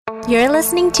You're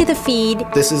listening to The Feed.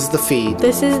 This is The Feed.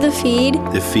 This is The Feed.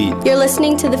 The Feed. You're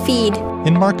listening to The Feed.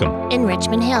 In Markham. In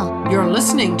Richmond Hill. You're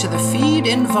listening to The Feed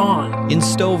in Vaughan. In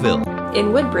Stouffville.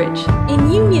 In Woodbridge.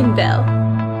 In Unionville.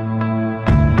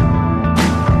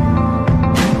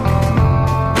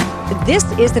 This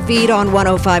is The Feed on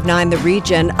 105.9 The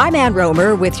Region. I'm Ann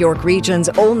Romer with York Region's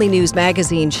only news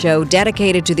magazine show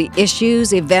dedicated to the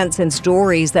issues, events, and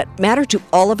stories that matter to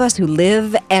all of us who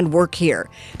live and work here.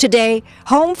 Today,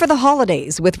 home for the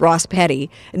holidays with Ross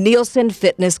Petty. Nielsen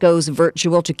Fitness goes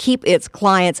virtual to keep its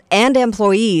clients and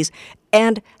employees,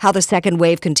 and how the second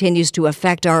wave continues to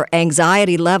affect our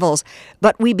anxiety levels.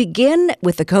 But we begin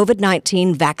with the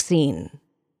COVID-19 vaccine.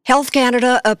 Health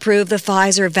Canada approved the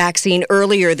Pfizer vaccine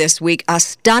earlier this week, a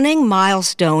stunning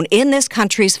milestone in this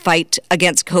country's fight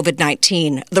against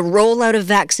COVID-19. The rollout of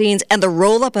vaccines and the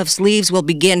roll-up of sleeves will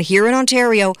begin here in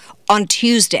Ontario on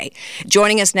Tuesday.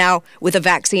 Joining us now with a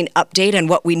vaccine update and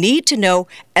what we need to know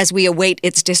as we await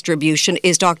its distribution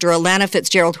is Dr. Alana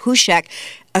Fitzgerald-Hushek,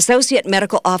 Associate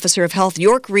Medical Officer of Health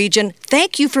York Region.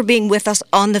 Thank you for being with us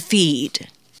on The Feed.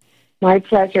 My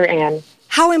pleasure, Anne.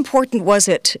 How important was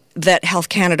it that Health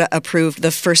Canada approved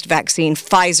the first vaccine,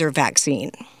 Pfizer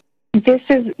vaccine? This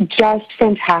is just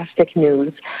fantastic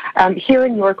news. Here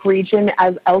in York Region,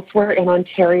 as elsewhere in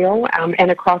Ontario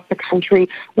and across the country,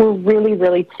 we're really,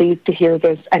 really pleased to hear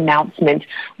this announcement.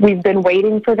 We've been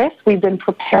waiting for this. We've been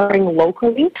preparing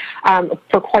locally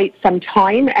for quite some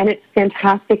time, and it's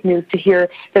fantastic news to hear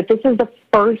that this is the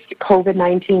first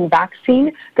COVID-19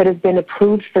 vaccine that has been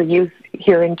approved for use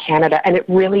here in Canada, and it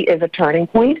really is a turning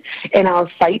point in our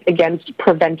fight against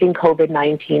preventing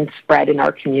COVID-19 spread in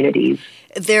our communities.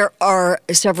 There are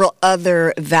several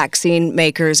other vaccine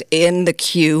makers in the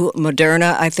queue.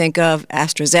 Moderna, I think of,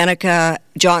 AstraZeneca,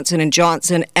 Johnson &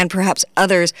 Johnson, and perhaps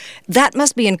others. That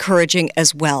must be encouraging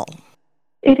as well.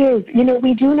 It is.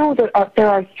 We do know that there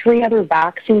are 3 other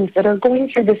vaccines that are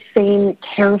going through the same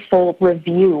careful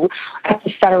review at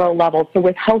the federal level, so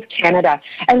with Health Canada.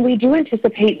 And we do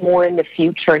anticipate more in the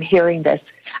future in hearing this.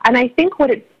 And I think what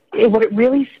it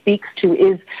really speaks to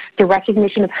is the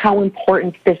recognition of how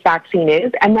important this vaccine is,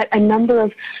 and that a number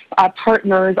of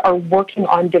partners are working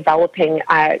on developing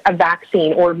a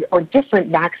vaccine or different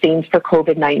vaccines for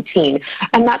COVID-19.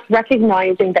 And that's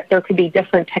recognizing that there could be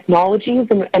different technologies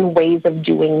and ways of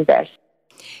doing this.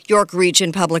 York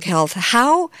Region Public Health,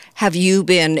 how have you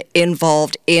been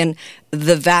involved in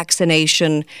the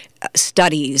vaccination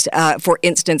studies? For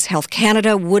instance, Health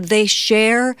Canada, would they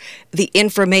share the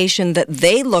information that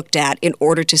they looked at in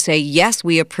order to say, yes,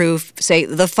 we approve, say,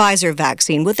 the Pfizer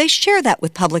vaccine? Would they share that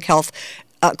with public health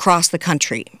across the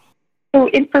country? So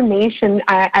information,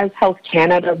 as Health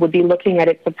Canada would be looking at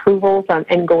its approvals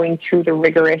and going through the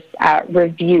rigorous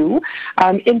review,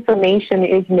 information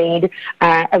is made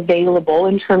available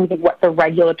in terms of what the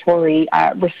regulatory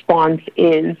response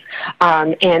is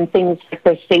and things like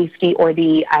the safety or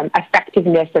the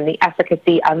effectiveness and the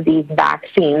efficacy of these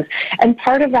vaccines. And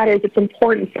part of that is it's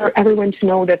important for everyone to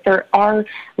know that there are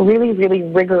really, really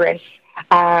rigorous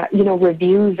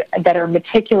reviews that are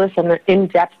meticulous and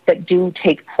in-depth that do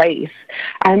take place.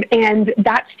 And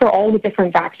that's for all the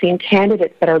different vaccine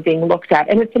candidates that are being looked at.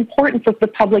 And it's important for the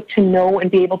public to know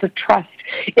and be able to trust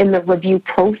in the review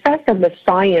process and the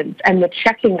science and the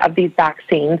checking of these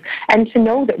vaccines, and to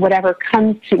know that whatever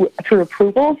comes through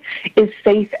approvals is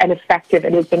safe and effective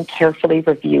and has been carefully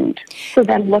reviewed. So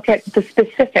then look at the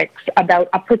specifics about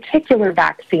a particular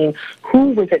vaccine.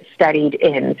 Who was it studied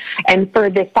in? And for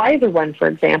the Pfizer one, for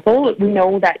example, we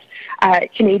know that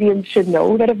Canadians should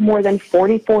know that of more than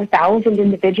 44,000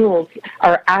 individuals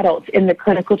or adults in the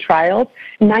clinical trials,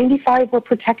 95% were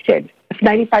protected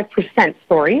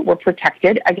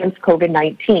against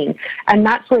COVID-19. And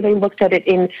that's where they looked at it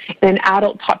in an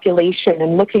adult population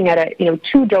and looking at it,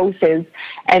 2 doses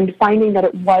and finding that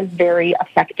it was very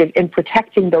effective in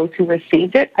protecting those who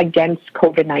received it against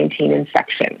COVID-19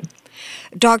 infection.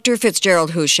 Dr.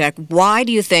 Fitzgerald-Hushek, why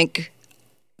do you think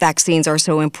vaccines are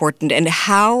so important, and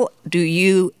how do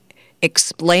you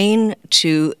explain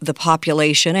to the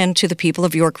population and to the people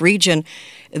of York Region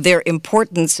their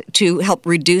importance to help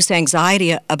reduce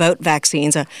anxiety about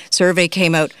vaccines? A survey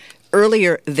came out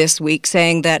earlier this week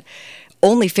saying that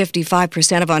only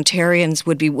 55% of Ontarians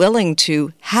would be willing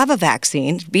to have a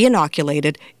vaccine, be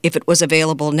inoculated, if it was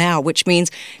available now, which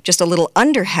means just a little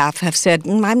under half have said,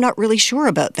 I'm not really sure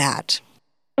about that.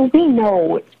 We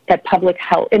know that public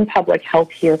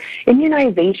health here,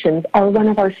 immunizations are one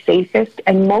of our safest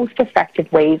and most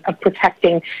effective ways of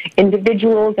protecting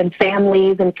individuals and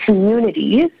families and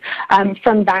communities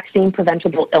from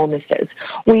vaccine-preventable illnesses.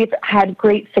 We've had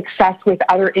great success with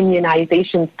other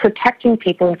immunizations protecting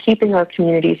people and keeping our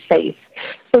communities safe.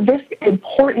 So this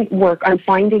important work on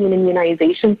finding an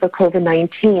immunization for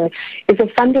COVID-19 is a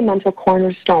fundamental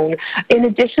cornerstone, in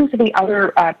addition to the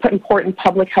other important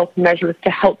public health measures to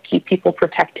help keep people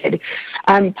protected.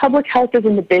 Public health is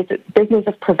in the business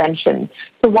of prevention.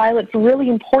 So while it's really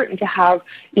important to have,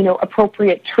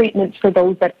 appropriate treatments for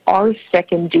those that are sick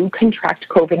and do contract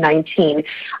COVID-19,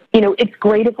 it's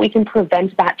great if we can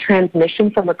prevent that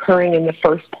transmission from occurring in the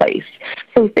first place.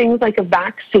 So things like a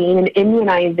vaccine and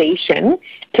immunization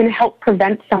can help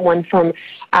prevent someone from,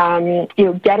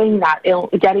 getting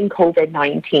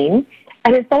COVID-19.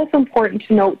 And it's also important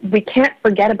to note we can't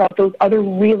forget about those other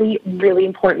really, really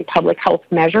important public health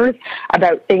measures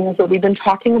about things that we've been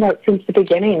talking about since the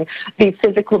beginning: the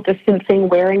physical distancing,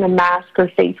 wearing a mask or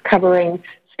face covering,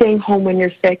 staying home when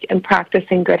you're sick, and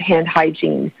practicing good hand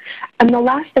hygiene. And the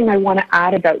last thing I want to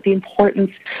add about the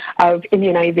importance of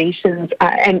immunizations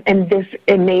and this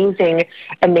amazing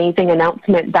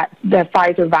announcement that the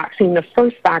Pfizer vaccine, the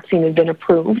first vaccine, has been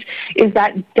approved, is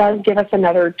that does give us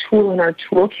another tool in our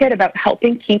toolkit about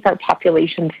helping keep our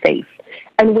population safe.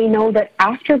 And we know that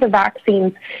after the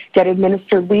vaccines get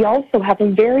administered, we also have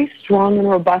a very strong and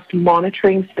robust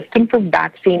monitoring system for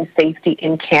vaccine safety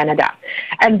in Canada.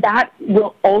 And that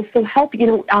will also help,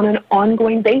 on an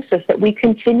ongoing basis, that we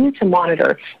continue to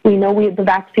monitor. We know the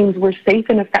vaccines were safe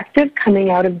and effective coming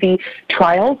out of the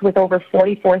trials with over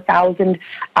 44,000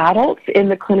 adults in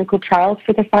the clinical trials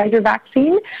for the Pfizer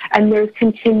vaccine. And there's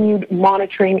continued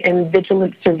monitoring and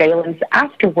vigilant surveillance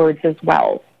afterwards as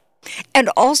well. And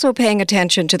also paying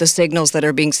attention to the signals that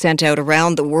are being sent out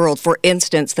around the world. For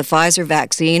instance, the Pfizer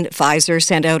vaccine, Pfizer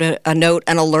sent out a note,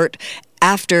 an alert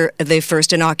after the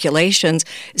first inoculations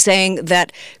saying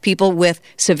that people with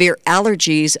severe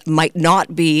allergies might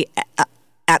not be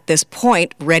at this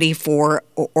point ready for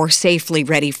or safely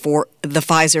ready for the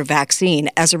Pfizer vaccine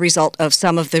as a result of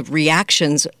some of the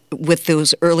reactions with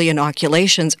those early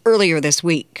inoculations earlier this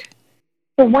week.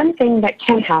 So one thing that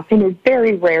can happen is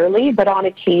very rarely, but on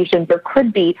occasion, there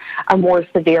could be a more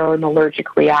severe or an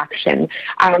allergic reaction.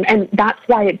 And that's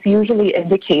why it's usually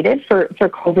indicated for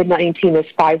COVID-19, this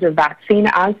Pfizer vaccine,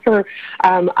 as for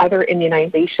other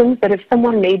immunizations, that if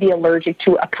someone may be allergic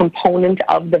to a component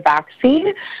of the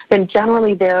vaccine, then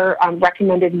generally they're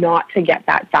recommended not to get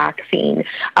that vaccine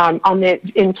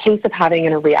in case of having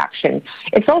a reaction.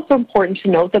 It's also important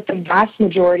to note that the vast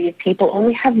majority of people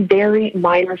only have very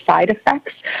minor side effects,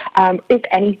 if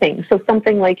anything. So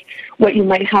something like what you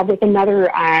might have with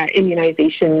another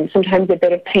immunization, sometimes a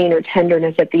bit of pain or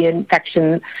tenderness at the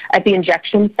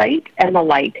injection site and the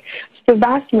like. The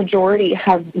vast majority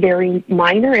have very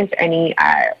minor, if any,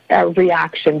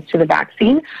 reactions to the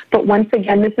vaccine. But once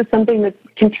again, this is something that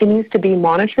continues to be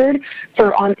monitored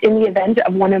in the event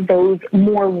of one of those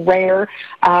more rare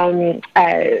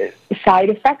side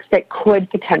effects that could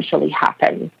potentially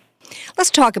happen. Let's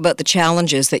talk about the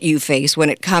challenges that you face when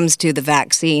it comes to the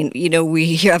vaccine.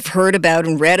 We have heard about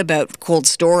and read about cold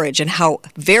storage and how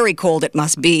very cold it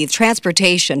must be.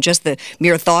 Transportation, just the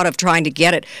mere thought of trying to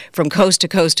get it from coast to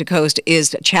coast to coast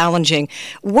is challenging.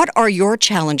 What are your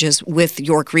challenges with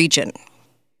York Region?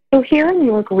 So here in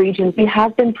York Region, we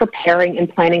have been preparing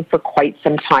and planning for quite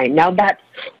some time. Now that's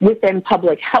within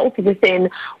public health,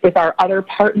 with our other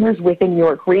partners within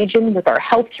York Region, with our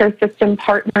healthcare system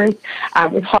partners,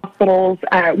 with hospitals,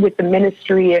 with the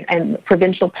ministry and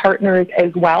provincial partners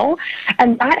as well.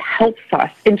 And that helps us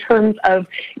in terms of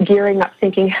gearing up,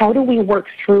 thinking, how do we work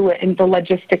through it in the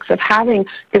logistics of having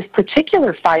this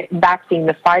particular vaccine,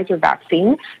 the Pfizer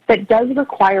vaccine, that does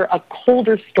require a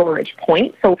colder storage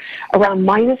point, so around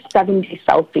minus 70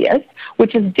 Celsius,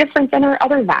 which is different than our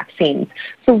other vaccines.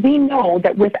 So we know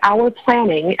that with our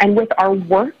planning and with our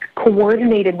work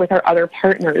coordinated with our other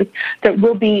partners, that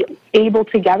we'll be able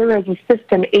together as a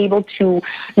system, able to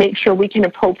make sure we can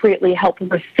appropriately help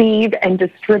receive and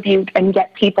distribute and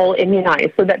get people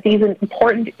immunized so that these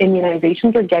important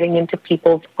immunizations are getting into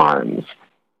people's arms.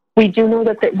 We do know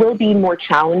that there will be more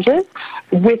challenges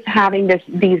with having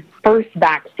these first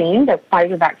vaccine, the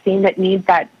Pfizer vaccine, that needs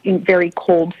that very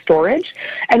cold storage.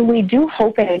 And we do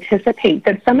hope and anticipate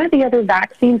that some of the other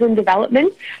vaccines in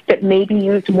development that may be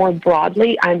used more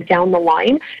broadly down the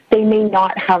line, they may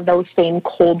not have those same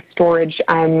cold storage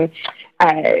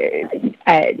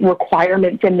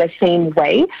requirements in the same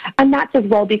way. And that's as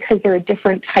well because there are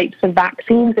different types of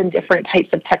vaccines and different types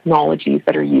of technologies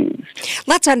that are used.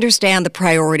 Let's understand the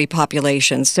priority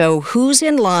population. So who's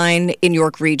in line in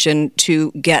York Region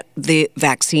to get the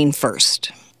vaccine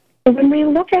first? So when we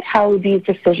look at how these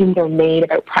decisions are made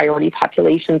about priority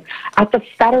populations, at the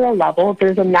federal level,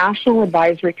 there's a National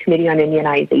Advisory Committee on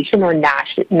Immunization, or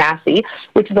NACI,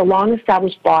 which is a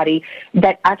long-established body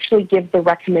that actually gives the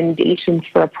recommendations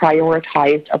for a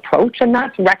prioritized approach. And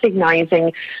that's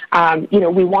recognizing,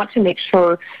 we want to make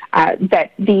sure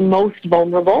that the most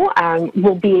vulnerable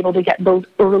will be able to get those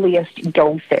earliest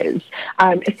doses.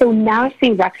 So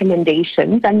NACI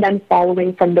recommendations, and then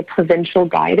following from the provincial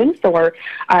guidance or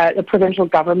the provincial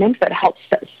government that helps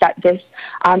set this,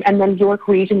 and then York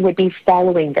Region would be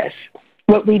following this.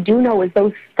 What we do know is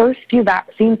those first few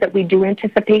vaccines that we do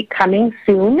anticipate coming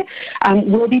soon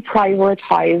will be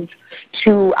prioritized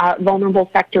to vulnerable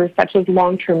sectors such as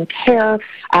long-term care,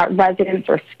 residents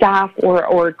or staff,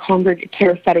 or congregate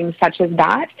care settings such as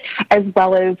that, as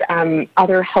well as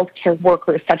other healthcare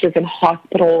workers such as in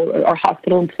hospital or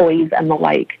hospital employees and the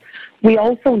like. We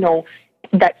also know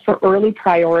that for early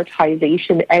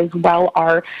prioritization as well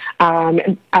are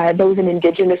those in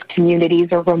Indigenous communities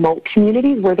or remote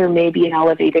communities where there may be an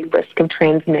elevated risk of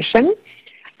transmission.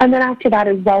 And then after that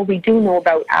as well, we do know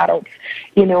about adults,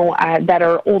 that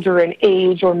are older in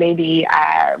age or maybe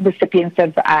recipients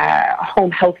of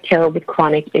home health care with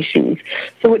chronic issues.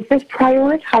 So it's this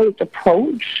prioritized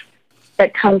approach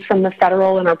that comes from the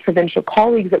federal and our provincial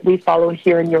colleagues that we follow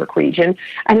here in York Region.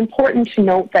 And important to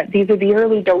note that these are the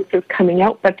early doses coming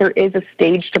out, but there is a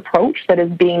staged approach that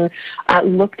is being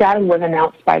looked at and was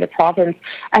announced by the province,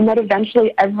 and that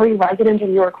eventually every resident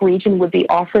in York Region would be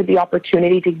offered the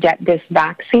opportunity to get this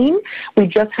vaccine. We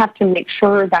just have to make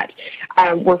sure that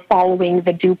we're following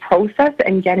the due process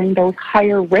and getting those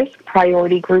higher risk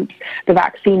priority groups the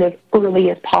vaccine as early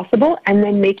as possible, and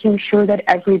then making sure that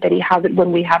everybody has it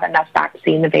when we have enough vaccine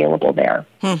available there.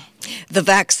 The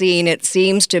vaccine, it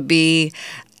seems to be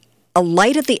a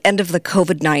light at the end of the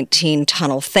COVID-19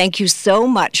 tunnel. Thank you so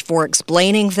much for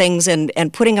explaining things and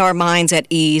putting our minds at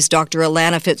ease. Dr.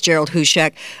 Alana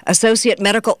Fitzgerald-Hushek, Associate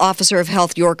Medical Officer of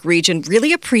Health York Region.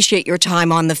 Really appreciate your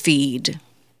time on the feed.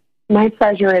 My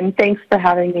pleasure, and thanks for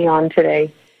having me on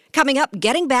today. Coming up,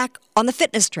 getting back on the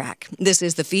fitness track. This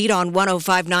is The Feed on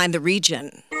 105.9 The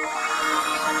Region.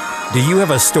 Do you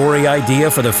have a story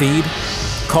idea for The Feed?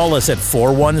 Call us at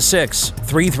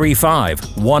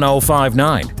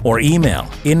 416-335-1059 or email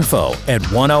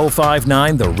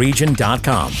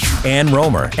info@1059theregion.com. Ann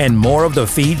Romer and more of The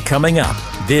Feed coming up.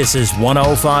 This is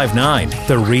 105.9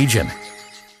 The Region.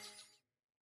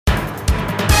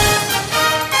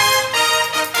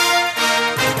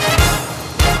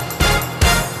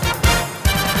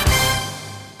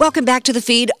 Welcome back to The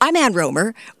Feed. I'm Ann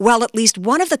Romer. While at least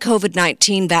one of the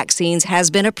COVID-19 vaccines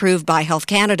has been approved by Health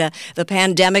Canada, the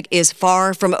pandemic is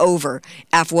far from over.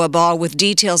 Afua Ball with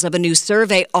details of a new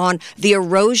survey on the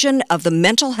erosion of the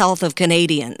mental health of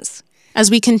Canadians. As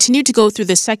we continue to go through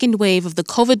the second wave of the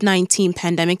COVID-19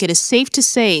 pandemic, it is safe to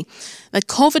say that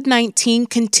COVID-19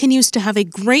 continues to have a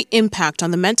great impact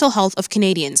on the mental health of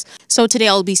Canadians. So today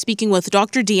I'll be speaking with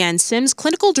Dr. Deanne Sims,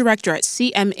 Clinical Director at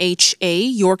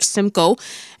CMHA York Simcoe,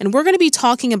 and we're going to be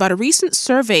talking about a recent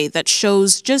survey that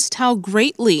shows just how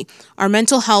greatly our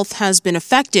mental health has been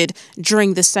affected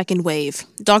during the second wave.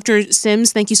 Dr.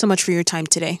 Sims, thank you so much for your time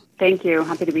today. Thank you.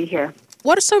 Happy to be here.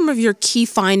 What are some of your key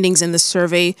findings in the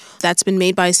survey that's been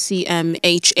made by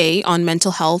CMHA on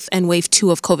mental health and wave 2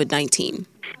 of COVID-19?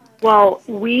 Well,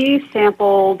 we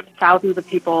sampled thousands of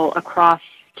people across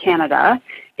Canada,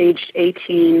 aged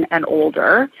 18 and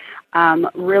older,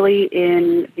 really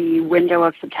in the window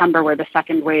of September where the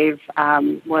second wave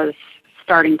was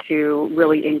starting to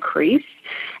really increase.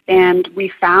 And we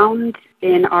found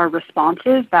in our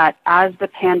responses that as the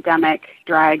pandemic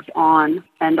drags on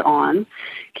and on,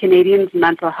 Canadians'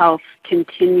 mental health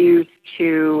continues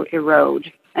to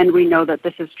erode. And we know that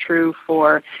this is true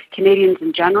for Canadians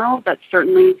in general, but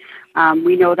certainly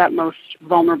we know that most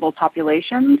vulnerable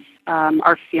populations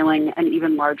are feeling an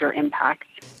even larger impact.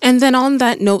 And then on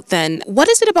that note then, what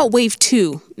is it about wave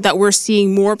 2 that we're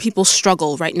seeing more people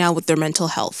struggle right now with their mental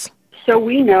health? So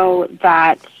we know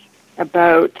that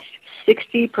about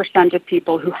 60% of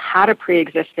people who had a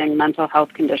pre-existing mental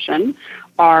health condition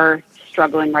are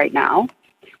struggling right now.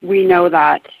 We know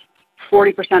that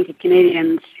 40% of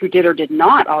Canadians who did or did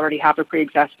not already have a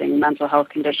pre-existing mental health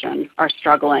condition are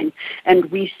struggling. And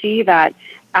we see that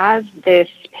as this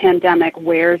pandemic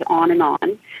wears on,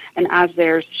 and as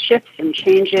there's shifts and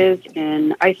changes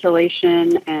in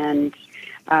isolation and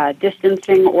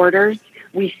distancing orders,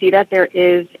 we see that there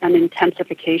is an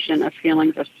intensification of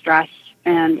feelings of stress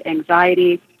and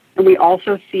anxiety. And we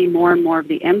also see more and more of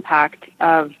the impact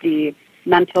of the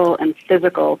mental and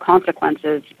physical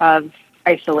consequences of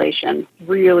isolation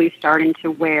really starting to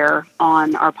wear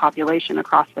on our population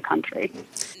across the country.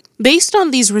 Based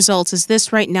on these results, is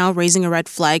this right now raising a red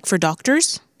flag for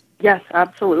doctors? Yes,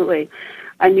 absolutely.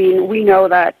 I mean, we know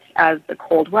that as the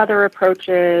cold weather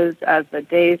approaches, as the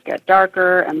days get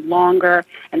darker and longer,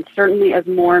 and certainly as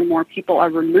more and more people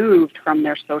are removed from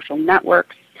their social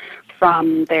networks,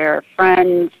 from their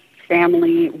friends,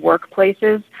 family,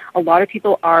 workplaces, a lot of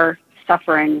people are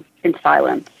suffering in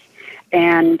silence.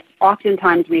 And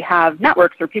oftentimes we have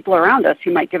networks or people around us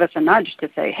who might give us a nudge to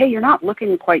say, hey, you're not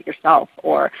looking quite yourself,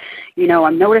 or,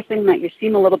 I'm noticing that you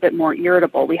seem a little bit more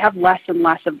irritable. We have less and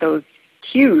less of those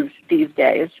cues these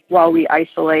days while we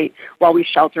isolate, while we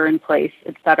shelter in place,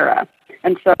 etc.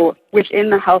 And so within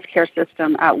the healthcare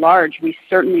system at large, we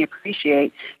certainly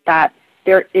appreciate that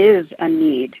there is a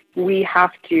need. We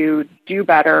have to do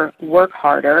better, work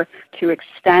harder to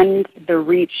extend the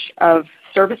reach of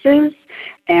services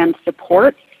and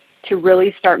support to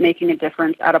really start making a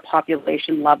difference at a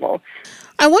population level.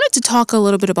 I wanted to talk a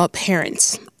little bit about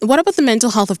parents. What about the mental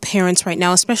health of parents right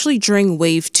now, especially during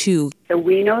Wave 2? So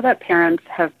we know that parents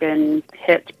have been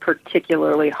hit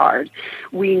particularly hard.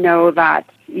 We know that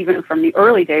even from the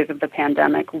early days of the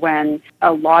pandemic, when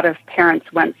a lot of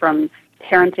parents went from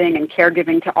parenting and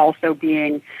caregiving to also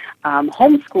being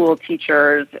homeschool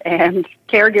teachers and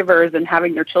caregivers and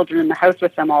having their children in the house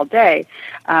with them all day,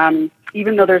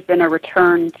 even though there's been a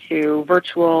return to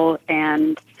virtual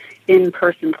and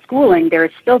in-person schooling, there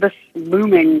is still this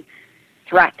looming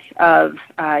threat of,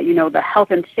 the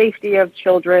health and safety of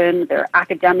children, their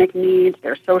academic needs,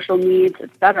 their social needs,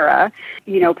 etc.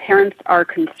 Parents are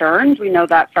concerned. We know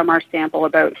that from our sample,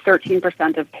 about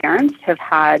 13% of parents have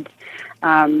had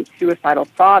suicidal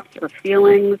thoughts or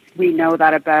feelings. We know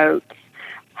that about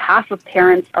half of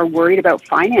parents are worried about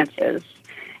finances,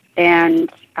 and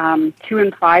 2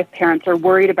 in 5 parents are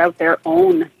worried about their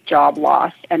own job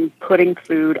loss and putting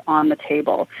food on the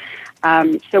table.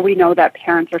 So we know that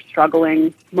parents are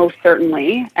struggling most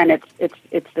certainly, and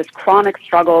it's this chronic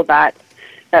struggle that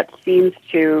seems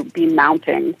to be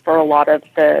mounting for a lot of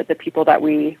the people that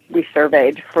we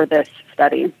surveyed for this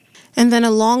study. And then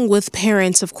along with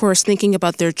parents, of course, thinking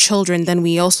about their children, then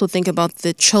we also think about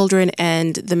the children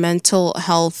and the mental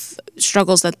health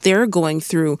struggles that they're going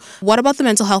through. What about the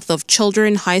mental health of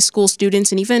children, high school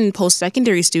students, and even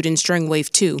post-secondary students during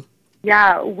Wave 2?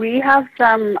 Yeah, we have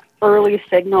some early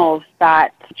signals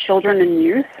that children and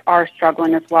youth are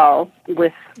struggling as well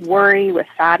with worry, with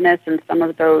sadness, and some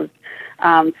of those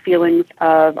feelings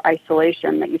of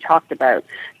isolation that you talked about.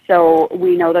 So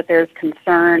we know that there's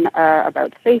concern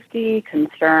about safety,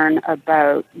 concern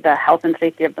about the health and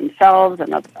safety of themselves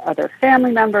and of other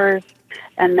family members,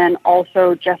 and then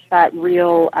also just that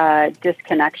real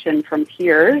disconnection from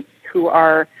peers who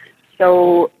are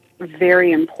so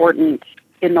very important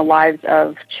in the lives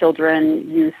of children,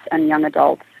 youth, and young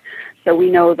adults. So we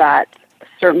know that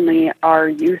certainly our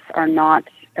youth are not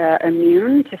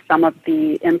immune to some of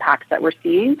the impacts that we're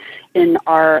seeing in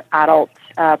our adult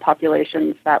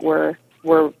populations that we're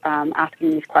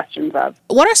asking these questions of.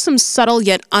 What are some subtle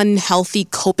yet unhealthy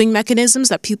coping mechanisms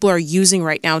that people are using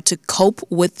right now to cope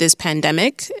with this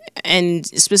pandemic, and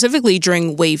specifically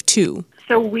during Wave 2?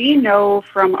 So we know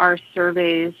from our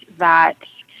surveys that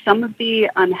some of the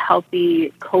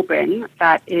unhealthy coping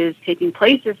that is taking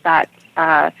place is that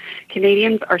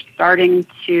Canadians are starting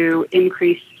to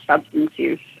increase substance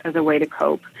use as a way to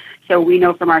cope. So we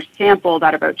know from our sample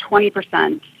that about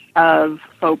 20% of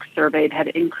folks surveyed had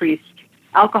increased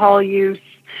alcohol use.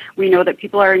 We know that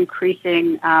people are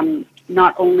increasing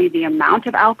not only the amount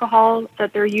of alcohol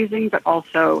that they're using, but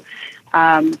also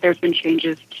there's been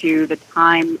changes to the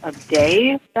time of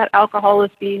day that alcohol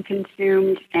is being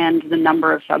consumed and the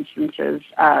number of substances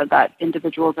that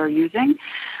individuals are using.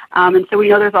 And so we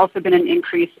know there's also been an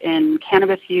increase in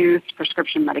cannabis use,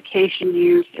 prescription medication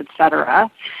use,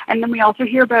 etc. And then we also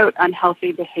hear about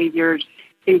unhealthy behaviors,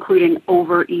 including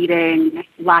overeating,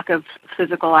 lack of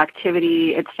physical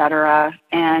activity, etc.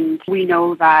 And we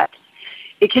know that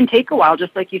it can take a while,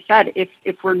 just like you said,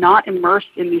 if we're not immersed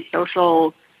in these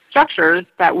social structures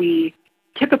that we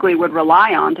typically would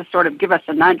rely on to sort of give us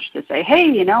a nudge to say,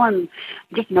 hey, I'm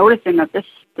just noticing that this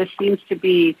seems to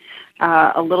be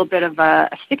a little bit of a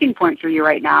sticking point for you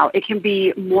right now. It can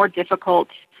be more difficult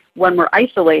when we're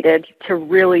isolated to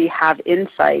really have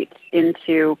insight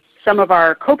into some of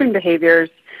our coping behaviors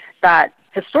that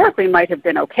historically might have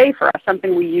been okay for us,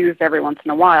 something we used every once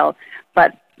in a while,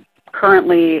 but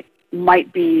currently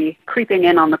might be creeping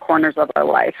in on the corners of our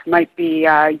life, might be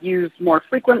used more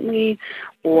frequently,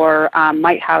 or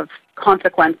might have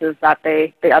consequences that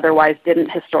they otherwise didn't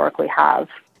historically have.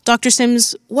 Dr.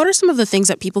 Sims, what are some of the things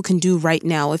that people can do right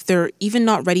now if they're even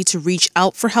not ready to reach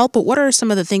out for help, but what are some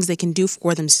of the things they can do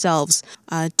for themselves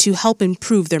to help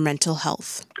improve their mental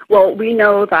health? Well, we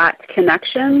know that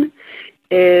connection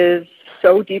is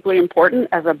so deeply important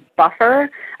as a buffer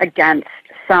against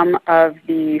some of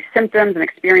the symptoms and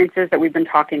experiences that we've been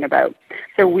talking about.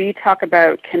 So we talk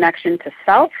about connection to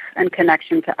self and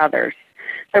connection to others.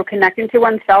 So connecting to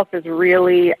oneself is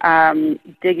really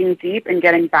digging deep and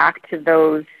getting back to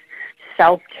those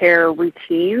self-care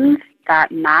routines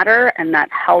that matter and that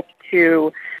help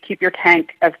to keep your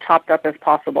tank as topped up as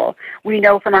possible. We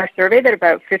know from our survey that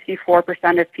about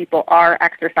 54% of people are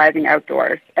exercising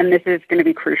outdoors, and this is going to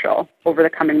be crucial over the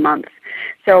coming months.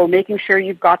 So making sure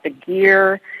you've got the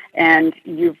gear and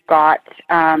you've got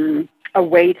a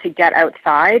way to get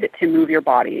outside to move your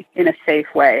body in a safe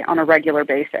way on a regular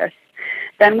basis.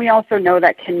 Then we also know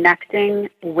that connecting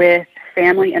with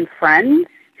family and friends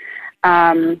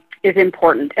is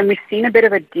important. And we've seen a bit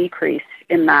of a decrease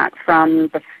in that from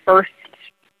the first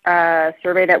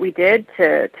survey that we did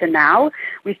to now.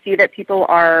 We see that people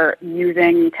are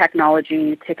using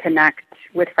technology to connect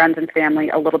with friends and family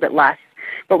a little bit less.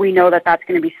 But we know that that's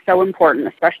going to be so important,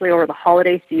 especially over the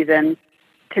holiday season,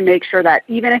 to make sure that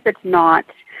even if it's not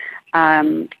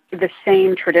the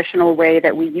same traditional way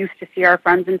that we used to see our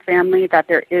friends and family, that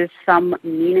there is some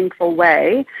meaningful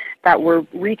way that we're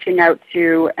reaching out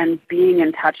to and being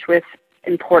in touch with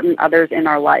important others in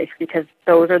our life, because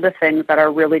those are the things that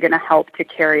are really going to help to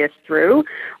carry us through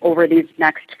over these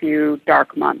next few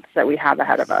dark months that we have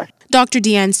ahead of us. Dr.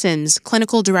 Deanne Sims,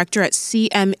 Clinical Director at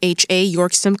CMHA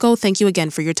York Simcoe, thank you again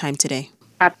for your time today.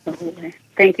 Absolutely.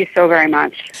 Thank you so very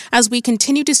much. As we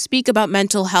continue to speak about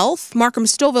mental health, Markham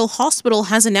Stouffville Hospital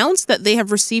has announced that they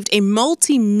have received a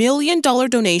multi-million-dollar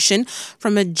donation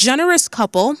from a generous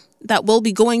couple that will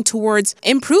be going towards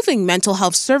improving mental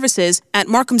health services at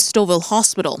Markham Stouffville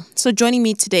Hospital. So joining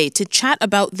me today to chat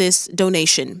about this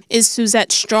donation is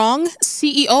Suzette Strong,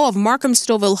 CEO of Markham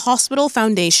Stouffville Hospital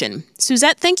Foundation.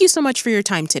 Suzette, thank you so much for your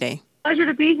time today. Pleasure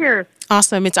to be here.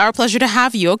 Awesome. It's our pleasure to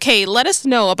have you. Okay, let us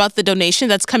know about the donation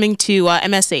that's coming to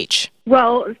MSH.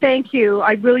 Well, thank you.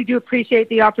 I really do appreciate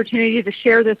the opportunity to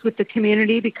share this with the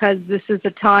community, because this is a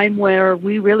time where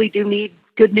we really do need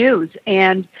good news.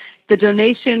 And the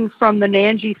donation from the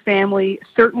Nanji family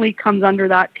certainly comes under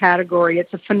that category.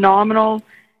 It's a phenomenal,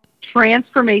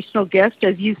 transformational gift.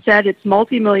 As you said, it's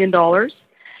multi-million dollars.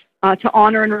 To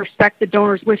honor and respect the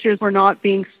donor's wishes, we're not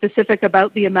being specific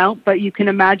about the amount, but you can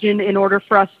imagine in order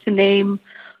for us to name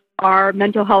our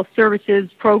mental health services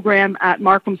program at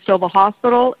Markham Stouffville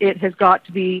Hospital, it has got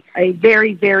to be a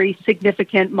very, very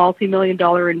significant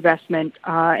multi-million-dollar investment,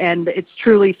 and it's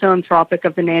truly philanthropic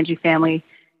of the Nanji family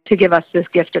to give us this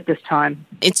gift at this time.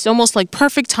 It's almost like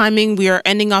perfect timing. We are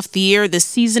ending off the year, the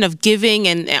season of giving,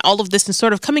 and all of this is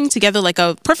sort of coming together like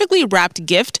a perfectly wrapped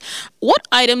gift. What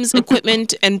items,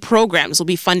 equipment, and programs will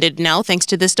be funded now thanks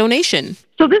to this donation?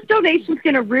 So this donation is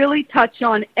going to really touch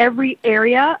on every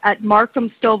area at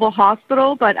Markham Stouffville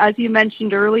Hospital, but as you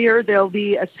mentioned earlier, there'll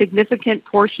be a significant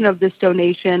portion of this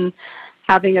donation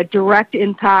having a direct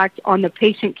impact on the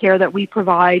patient care that we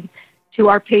provide to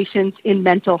our patients in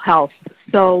mental health.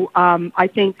 So I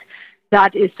think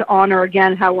that is to honor,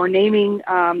 again, how we're naming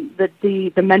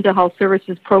the mental health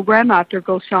services program after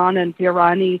Gulshan and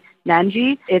Virani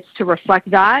Nanji. It's to reflect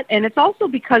that, and it's also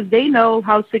because they know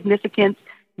how significant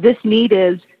this need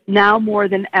is now more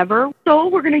than ever. So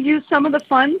we're going to use some of the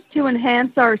funds to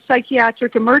enhance our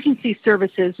psychiatric emergency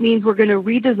services. It means we're going to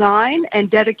redesign and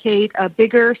dedicate a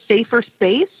bigger, safer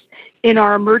space in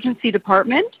our emergency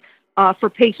department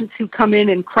for patients who come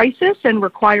in crisis and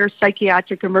require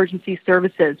psychiatric emergency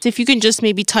services. If you can just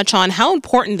maybe touch on how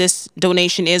important this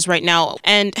donation is right now,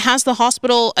 and has the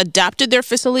hospital adapted their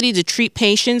facility to treat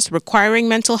patients requiring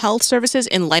mental health services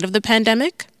in light of the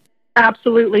pandemic?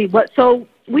 Absolutely. So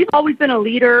we've always been a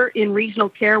leader in regional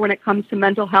care when it comes to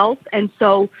mental health, and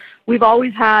so we've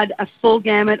always had a full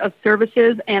gamut of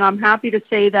services, and I'm happy to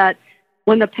say that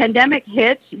when the pandemic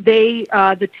hit,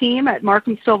 the team at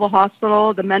Markham Stouffville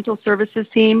Hospital, the mental services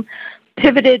team,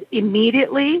 pivoted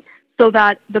immediately so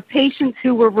that the patients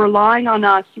who were relying on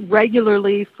us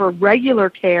regularly for regular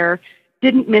care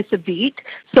didn't miss a beat.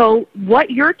 So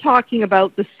what you're talking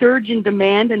about, the surge in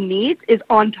demand and needs, is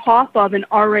on top of an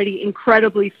already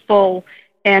incredibly full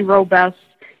and robust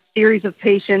series of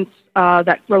patients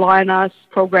that rely on us,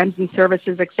 programs and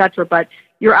services, etc. But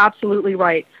you're absolutely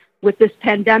right. With this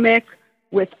pandemic,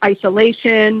 with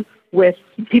isolation, with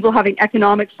people having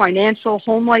economic, financial,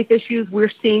 home life issues,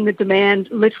 we're seeing the demand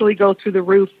literally go through the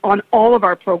roof on all of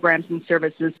our programs and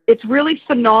services. It's really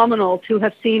phenomenal to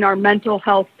have seen our mental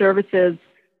health services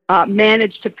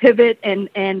manage to pivot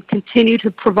and continue to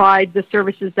provide the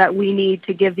services that we need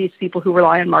to give these people who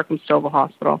rely on Markham Stouffville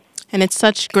Hospital. And it's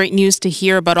such great news to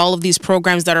hear about all of these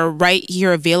programs that are right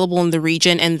here available in the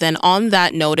region. And then on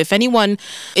that note, if anyone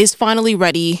is finally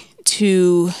ready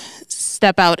to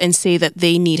step out and say that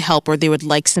they need help or they would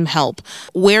like some help,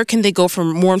 where can they go for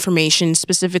more information,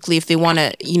 specifically if they want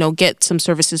to, get some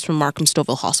services from Markham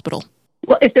Stouffville Hospital?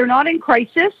 Well, if they're not in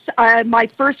crisis, my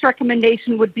first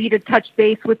recommendation would be to touch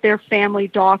base with their family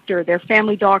doctor. Their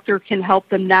family doctor can help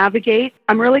them navigate.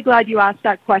 I'm really glad you asked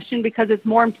that question because it's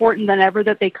more important than ever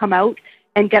that they come out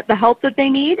and get the help that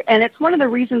they need. And it's one of the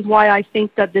reasons why I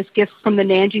think that this gift from the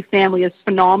Nanji family is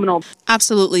phenomenal.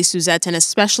 Absolutely, Suzette, and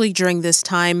especially during this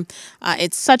time,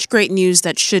 it's such great news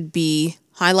that should be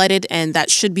highlighted and that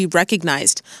should be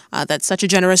recognized, that such a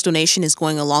generous donation is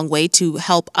going a long way to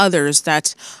help others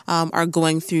that are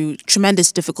going through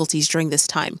tremendous difficulties during this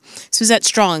time. Suzette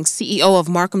Strong, CEO of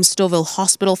Markham Stouffville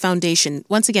Hospital Foundation.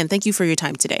 Once again, thank you for your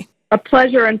time today. A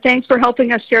pleasure, and thanks for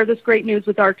helping us share this great news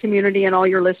with our community and all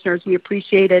your listeners. We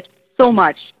appreciate it so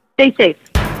much. Stay safe.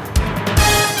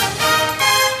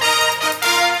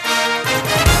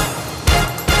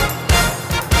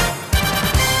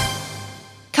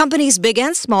 Companies big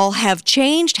and small have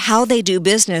changed how they do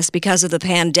business because of the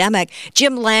pandemic.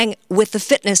 Jim Lang with the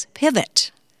Fitness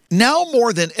Pivot. Now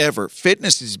more than ever,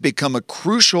 fitness has become a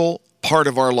crucial part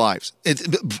of our lives.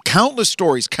 Countless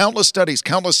stories, countless studies,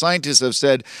 countless scientists have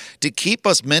said to keep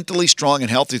us mentally strong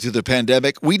and healthy through the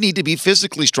pandemic, we need to be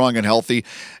physically strong and healthy.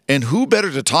 And who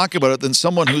better to talk about it than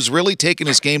someone who's really taken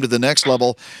his game to the next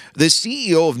level, the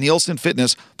CEO of Nielsen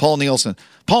Fitness, Paul Nielsen.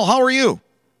 Paul, how are you?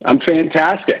 I'm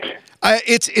fantastic.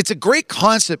 It's a great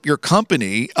concept, your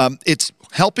company. It's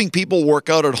helping people work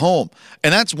out at home.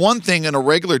 And that's one thing in a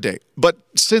regular day. But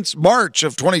since March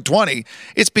of 2020,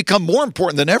 it's become more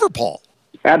important than ever, Paul.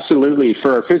 Absolutely,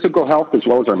 for our physical health as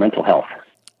well as our mental health.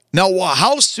 Now,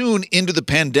 how soon into the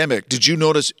pandemic did you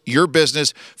notice your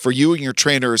business for you and your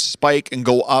trainers spike and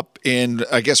go up in,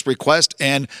 request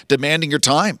and demanding your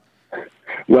time?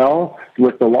 Well,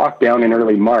 with the lockdown in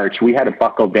early March, we had to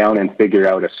buckle down and figure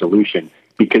out a solution,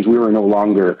 because we were no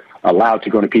longer allowed to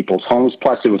go to people's homes.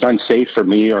 Plus, it was unsafe for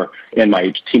me and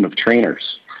my team of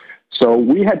trainers. So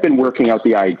we had been working out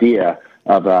the idea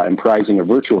of improvising a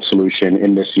virtual solution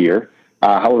in this year.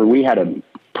 However, we had to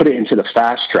put it into the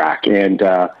fast track. And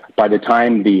by the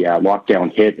time the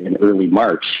lockdown hit in early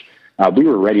March, we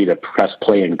were ready to press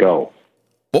play and go.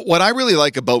 What I really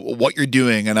like about what you're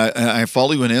doing, and I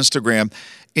follow you on Instagram,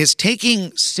 is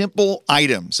taking simple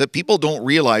items that people don't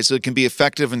realize that can be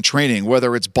effective in training,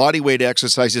 whether it's body weight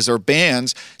exercises or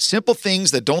bands, simple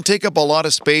things that don't take up a lot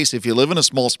of space if you live in a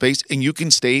small space and you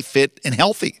can stay fit and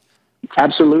healthy.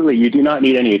 Absolutely. You do not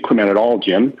need any equipment at all,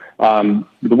 Jim. The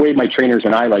way my trainers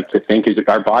and I like to think is that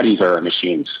our bodies are our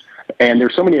machines. And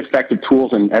there's so many effective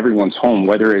tools in everyone's home,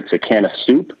 whether it's a can of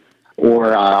soup,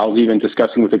 or I was even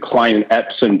discussing with a client an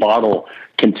Epsom bottle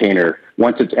container.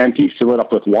 Once it's empty, fill it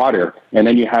up with water, and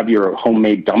then you have your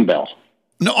homemade dumbbell.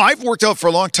 No, I've worked out for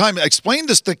a long time. Explain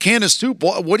this, the can of soup.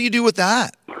 What do you do with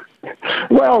that?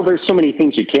 Well, there's so many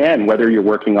things you can, whether you're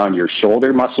working on your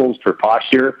shoulder muscles for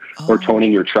posture or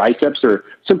toning your triceps, or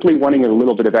simply wanting a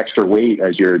little bit of extra weight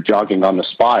as you're jogging on the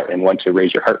spot and want to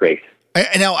raise your heart rate.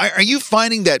 Now, are you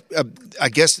finding that,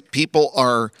 people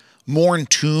are more in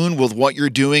tune with what you're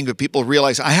doing, but people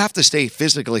realize I have to stay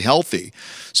physically healthy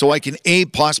so I can,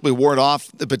 possibly ward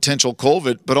off the potential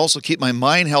COVID, but also keep my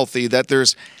mind healthy,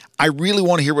 I really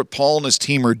want to hear what Paul and his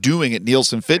team are doing at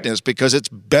Nielsen Fitness because it's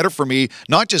better for me,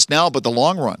 not just now, but the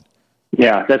long run.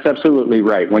 Yeah, that's absolutely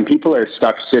right. When people are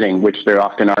stuck sitting, which they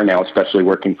often are now, especially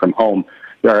working from home,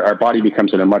 our body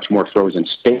becomes in a much more frozen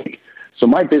state. So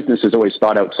my business has always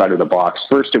thought outside of the box.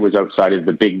 First, it was outside of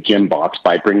the big gym box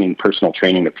by bringing personal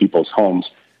training to people's homes,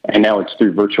 and now it's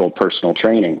through virtual personal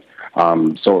training.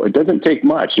 So it doesn't take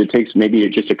much. It takes maybe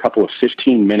just a couple of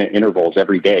 15-minute intervals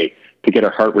every day to get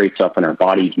our heart rates up and our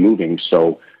bodies moving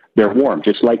so they're warm,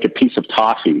 just like a piece of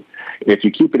toffee. If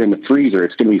you keep it in the freezer,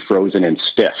 it's going to be frozen and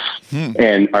stiff.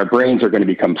 And our brains are going to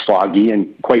become foggy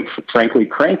and, quite frankly,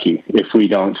 cranky if we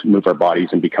don't move our bodies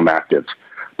and become active.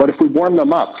 But if we warm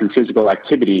them up through physical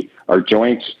activity, our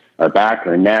joints, our back,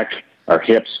 our neck, our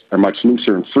hips are much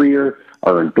looser and freer.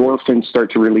 Our endorphins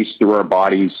start to release through our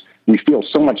bodies. We feel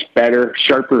so much better,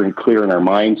 sharper and clear in our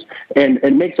minds, and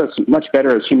it makes us much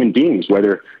better as human beings,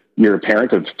 whether you're a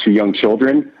parent of 2 young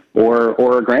children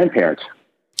or a grandparent.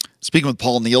 Speaking with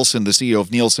Paul Nielsen, the CEO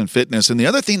of Nielsen Fitness. And the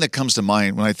other thing that comes to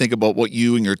mind when I think about what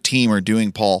you and your team are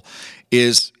doing, Paul,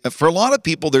 is for a lot of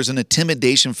people, there's an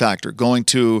intimidation factor going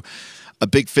to a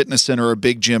big fitness center or a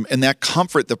big gym, and that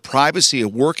comfort, the privacy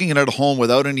of working it at home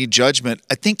without any judgment.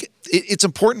 I think it's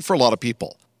important for a lot of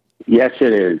people. Yes,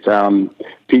 it is.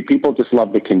 People just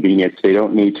love the convenience. They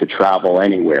don't need to travel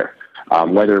anywhere.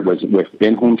 Whether it was with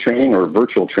in-home training or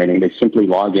virtual training, they simply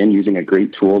log in using a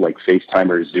great tool like FaceTime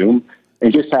or Zoom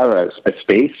and just have a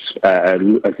space as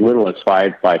little as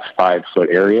 5 by 5 foot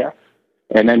area.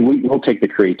 And then we'll take the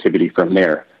creativity from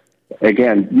there.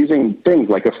 Again, using things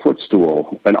like a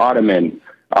footstool, an ottoman,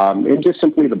 and just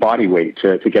simply the body weight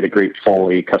to get a great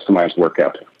fully customized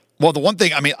workout. Well, the one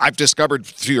thing, I've discovered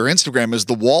through your Instagram is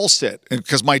the wall sit,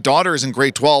 because my daughter is in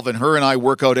grade 12 and her and I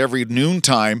work out every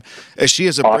noontime as she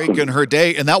has a break in her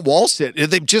day. And that wall sit,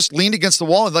 they've just leaned against the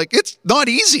wall and it's not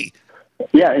easy.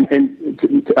 Yeah. And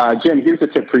Jim, here's a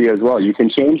tip for you as well. You can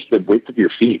change the width of your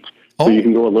feet. So you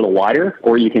can go a little wider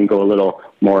or you can go a little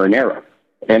more narrow.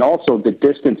 And also the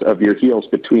distance of your heels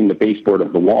between the baseboard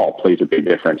of the wall plays a big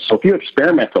difference. So if you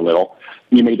experiment a little,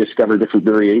 you may discover different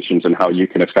variations in how you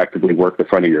can effectively work the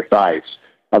front of your thighs,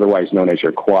 otherwise known as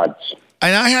your quads.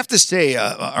 And I have to say,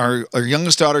 our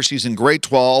youngest daughter, she's in grade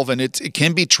 12, and it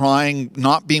can be trying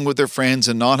not being with her friends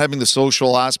and not having the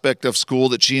social aspect of school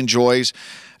that she enjoys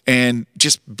and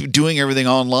just doing everything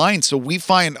online. So we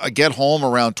find I get home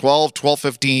around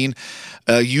 12:15,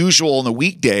 usual on the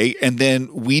weekday, and then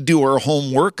we do our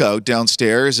home workout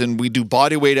downstairs, and we do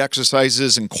body weight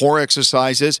exercises and core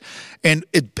exercises. And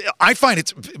I find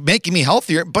it's making me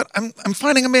healthier, but I'm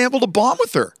finding I'm able to bond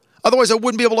with her. Otherwise, I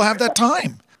wouldn't be able to have that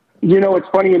time. You know, it's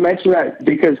funny you mention that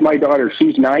because my daughter,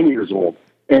 she's 9 years old,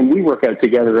 and we work out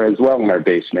together as well in our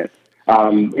basement.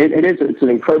 It's an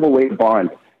incredible way to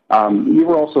bond. You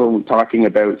were also talking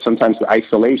about sometimes the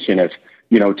isolation of,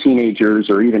 teenagers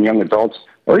or even young adults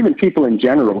or even people in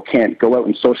general can't go out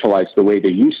and socialize the way they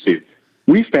used to.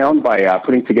 We found by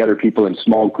putting together people in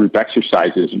small group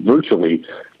exercises virtually,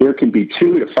 there can be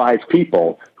 2 to 5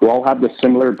 people who all have the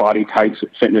similar body types,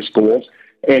 fitness goals,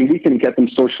 and we can get them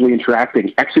socially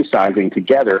interacting, exercising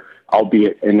together,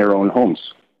 albeit in their own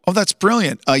homes. Oh, that's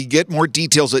brilliant. You get more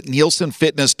details at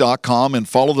nielsenfitness.com and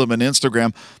follow them on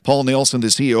Instagram. Paul Nielsen, the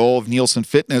CEO of Nielsen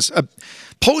Fitness.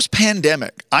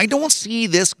 Post-pandemic, I don't see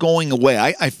this going away.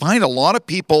 I find a lot of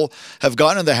people have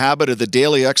gotten in the habit of the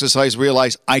daily exercise,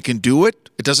 realize I can do it.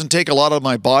 It doesn't take a lot of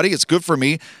my body. It's good for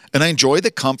me. And I enjoy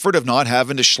the comfort of not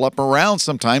having to schlep around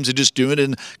sometimes and just doing it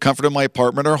in the comfort of my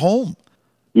apartment or home.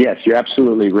 Yes, you're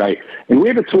absolutely right. And we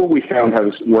have a tool we found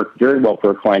has worked very well for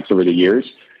our clients over the years.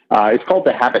 It's called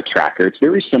the Habit Tracker. It's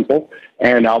very simple,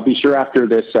 and I'll be sure after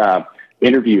this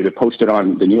interview to post it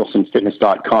on the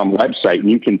nielsenfitness.com website,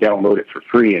 and you can download it for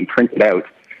free and print it out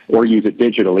or use it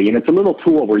digitally. And it's a little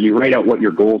tool where you write out what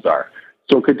your goals are.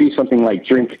 So it could be something like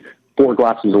drink 4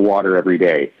 glasses of water every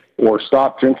day, or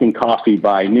stop drinking coffee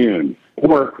by noon,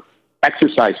 or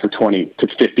exercise for 20 to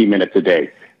 50 minutes a day.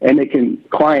 And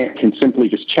client can simply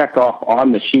just check off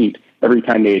on the sheet every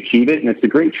time they achieve it, and it's a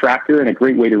great tracker and a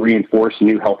great way to reinforce a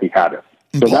new healthy habit.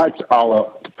 So that's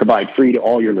all provide free to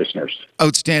all your listeners.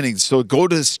 Outstanding. So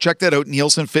check that out,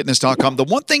 nielsenfitness.com. The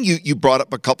one thing you brought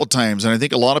up a couple times, and I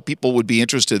think a lot of people would be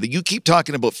interested, that you keep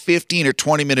talking about 15 or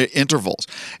 20-minute intervals.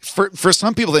 For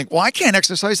some people think, well, I can't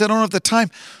exercise. I don't have the time.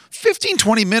 15,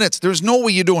 20 minutes. There's no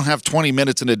way you don't have 20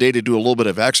 minutes in a day to do a little bit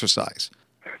of exercise.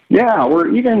 Yeah, or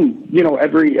even,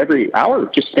 every hour,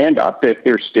 just stand up. If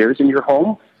there's stairs in your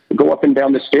home, go up and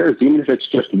down the stairs, even if it's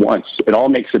just once. It all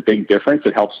makes a big difference.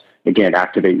 It helps, again,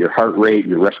 activate your heart rate,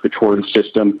 your respiratory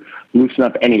system, loosen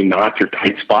up any knots or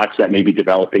tight spots that may be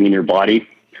developing in your body.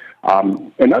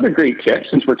 Another great tip,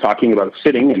 since we're talking about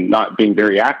sitting and not being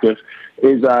very active,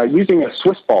 is using a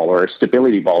Swiss ball or a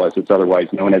stability ball, as it's otherwise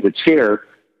known, as a chair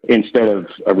instead of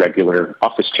a regular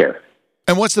office chair.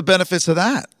 And what's the benefits of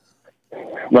that?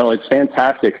 Well, it's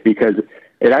fantastic because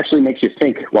it actually makes you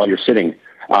think while you're sitting.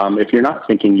 If you're not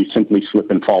thinking, you simply slip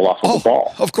and fall off of the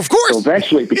ball. Of course. So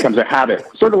eventually it becomes a habit,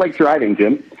 sort of like driving,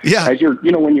 Jim. Yeah. As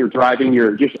when you're driving,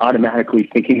 you're just automatically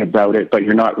thinking about it, but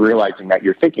you're not realizing that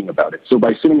you're thinking about it. So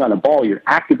by sitting on a ball, you're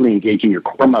actively engaging your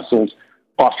core muscles,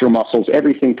 postural muscles,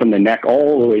 everything from the neck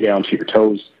all the way down to your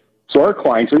toes. So our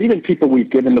clients, or even people we've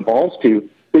given the balls to,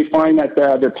 they find that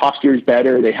their posture is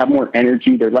better, they have more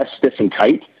energy, they're less stiff and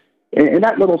tight. And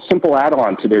that little simple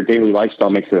add-on to their daily lifestyle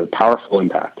makes a powerful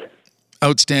impact.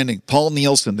 Outstanding. Paul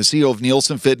Nielsen, the CEO of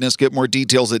Nielsen Fitness. Get more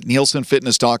details at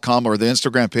nielsenfitness.com or the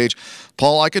Instagram page.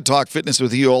 Paul, I could talk fitness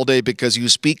with you all day because you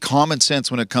speak common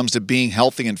sense when it comes to being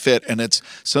healthy and fit, and it's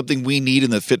something we need in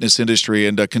the fitness industry.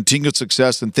 And continued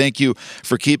success, and thank you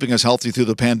for keeping us healthy through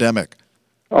the pandemic.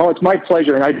 Oh, it's my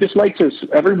pleasure. And I'd just like to,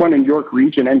 everyone in York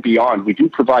Region and beyond, we do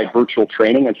provide virtual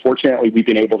training. Unfortunately, we've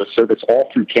been able to service all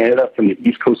through Canada from the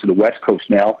East Coast to the West Coast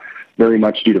now, very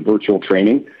much due to virtual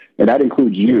training. And that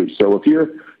includes you. So if you're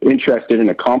interested in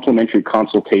a complimentary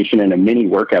consultation and a mini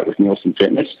workout with Nielsen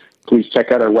Fitness, please check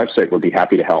out our website. We'll be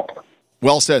happy to help.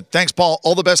 Well said. Thanks, Paul.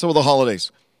 All the best over the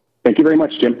holidays. Thank you very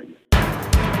much, Jim.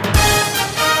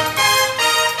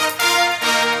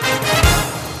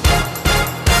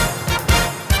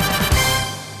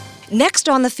 Next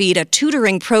on the feed, a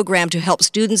tutoring program to help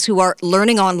students who are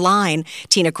learning online.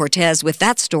 Tina Cortez with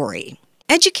that story.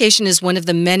 Education is one of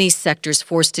the many sectors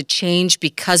forced to change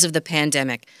because of the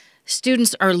pandemic.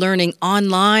 Students are learning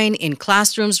online, in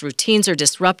classrooms, routines are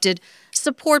disrupted.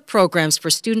 Support programs for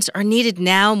students are needed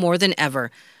now more than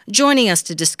ever. Joining us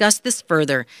to discuss this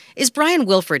further is Brian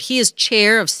Wilford. He is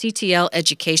chair of CTL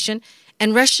Education,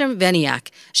 and Resham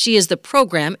Veniak. She is the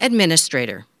program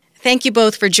administrator. Thank you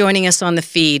both for joining us on the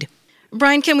feed.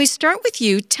 Brian, can we start with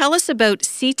you? Tell us about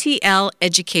CTL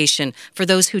Education. For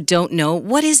those who don't know,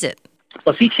 what is it?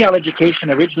 Well, CTL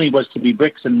Education originally was to be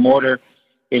bricks and mortar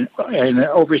in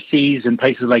overseas in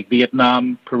places like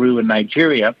Vietnam, Peru, and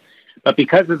Nigeria. But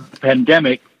because of the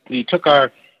pandemic, we took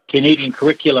our Canadian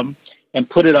curriculum and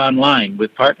put it online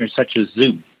with partners such as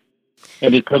Zoom.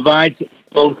 And it provides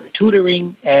both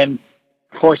tutoring and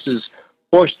courses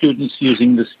for students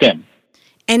using the STEM.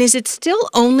 And is it still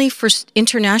only for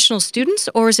international students,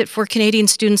 or is it for Canadian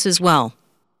students as well?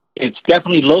 It's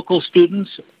definitely local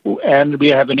students, and we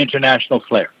have an international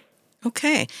flair.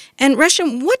 Okay. And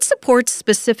Resham, what supports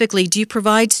specifically do you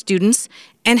provide students,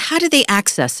 and how do they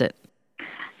access it?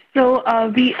 So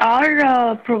we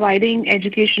are providing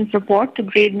education support to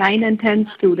grade 9 and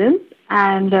 10 students,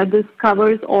 and this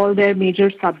covers all their major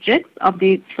subjects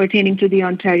pertaining to the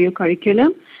Ontario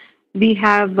curriculum. We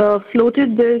have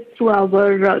floated this through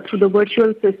the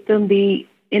virtual system, the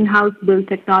in-house built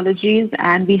technologies,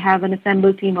 and we have an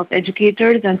assembled team of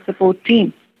educators and support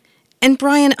teams. And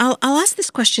Brian, I'll ask this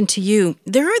question to you.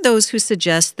 There are those who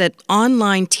suggest that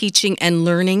online teaching and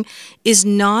learning is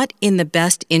not in the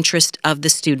best interest of the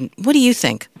student. What do you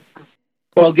think?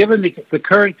 Well, given the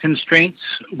current constraints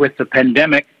with the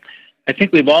pandemic, I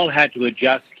think we've all had to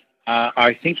adjust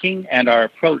our thinking and our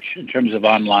approach in terms of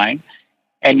online.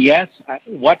 And yes,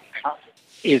 what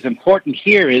is important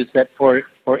here is that for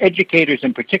educators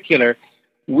in particular,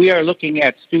 we are looking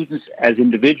at students as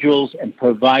individuals and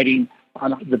providing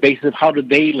on the basis of how do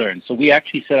they learn. So we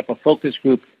actually set up a focus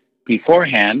group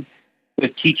beforehand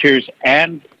with teachers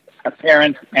and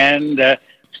parents and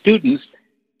students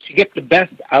to get the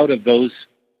best out of those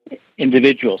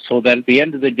individuals so that at the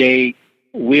end of the day,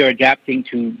 we are adapting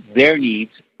to their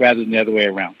needs rather than the other way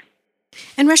around.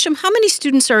 And Resham, how many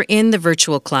students are in the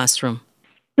virtual classroom?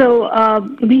 So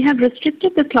we have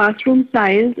restricted the classroom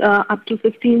size up to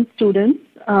 15 students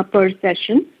per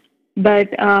session. But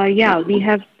we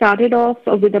have started off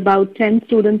with about 10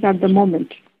 students at the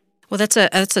moment. Well, that's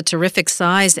a terrific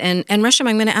size. And Resham,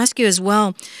 I'm going to ask you as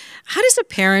well, how does a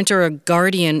parent or a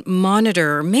guardian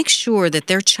monitor or make sure that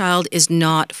their child is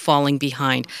not falling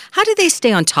behind? How do they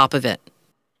stay on top of it?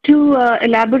 To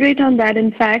elaborate on that,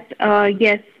 in fact,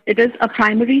 yes, it is a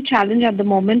primary challenge at the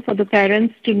moment for the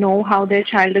parents to know how their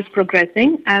child is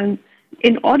progressing. And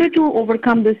in order to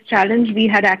overcome this challenge, we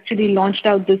had actually launched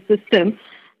out this system.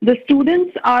 The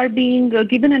students are being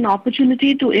given an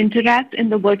opportunity to interact in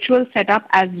the virtual setup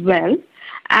as well.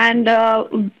 And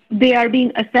they are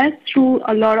being assessed through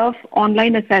a lot of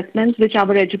online assessments which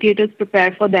our educators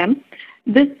prepare for them.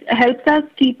 This helps us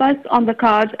keep us on the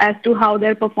cards as to how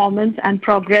their performance and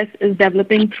progress is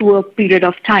developing through a period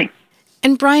of time.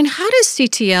 And Brian, how does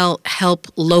CTL help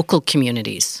local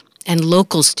communities and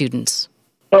local students?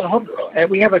 Well,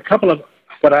 we have a couple of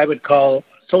what I would call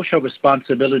social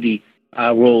responsibility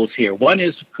roles here. One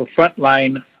is for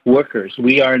frontline workers.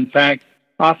 We are, in fact,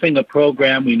 offering a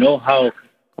program. We know how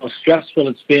stressful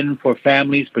it's been for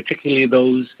families, particularly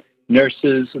those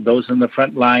nurses, those on the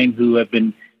front line who have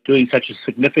been doing such a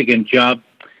significant job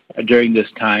during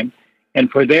this time. And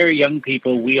for their young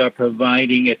people, we are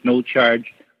providing at no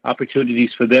charge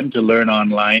opportunities for them to learn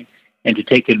online and to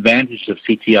take advantage of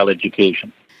CTL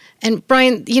education. And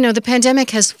Brian, the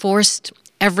pandemic has forced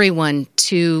everyone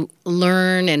to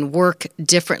learn and work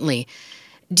differently.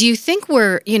 Do you think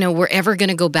we're ever going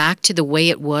to go back to the way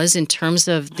it was in terms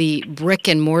of the brick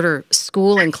and mortar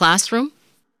school and classroom?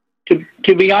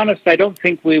 To be honest, I don't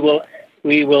think we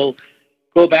will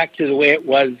go back to the way it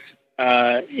was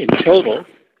in total.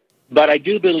 But I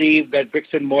do believe that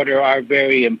bricks and mortar are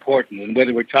very important. And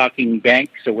whether we're talking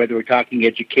banks or whether we're talking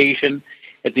education,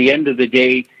 at the end of the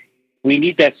day, we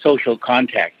need that social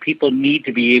contact. People need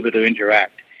to be able to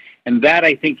interact. And that,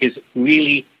 I think, is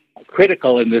really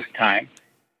critical in this time,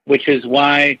 which is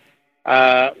why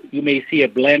you may see a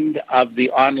blend of the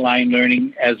online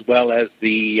learning as well as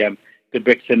the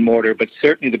bricks and mortar. But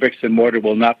certainly the bricks and mortar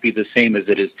will not be the same as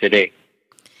it is today.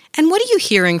 And what are you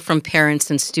hearing from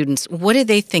parents and students? What do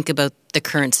they think about the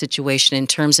current situation in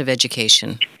terms of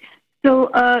education? So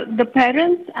the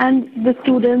parents and the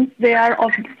students, they are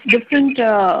of different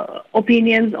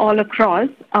opinions all across.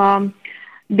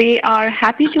 They are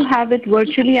happy to have it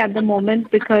virtually at the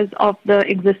moment because of the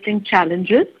existing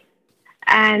challenges.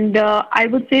 And I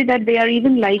would say that they are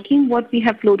even liking what we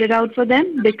have floated out for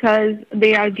them because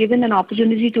they are given an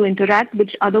opportunity to interact,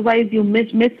 which otherwise you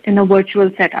miss in a virtual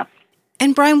setup.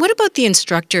 And Brian, what about the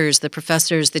instructors, the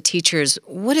professors, the teachers?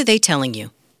 What are they telling you?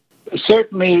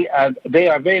 Certainly, they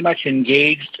are very much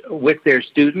engaged with their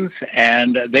students,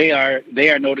 and they are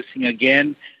noticing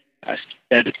again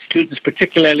that students,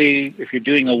 particularly if you're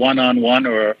doing a one-on-one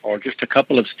or just a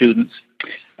couple of students,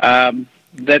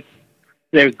 that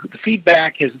the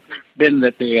feedback has been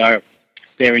that they're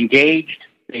engaged.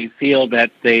 They feel that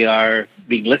they are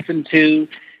being listened to.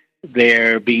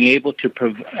 They're being able to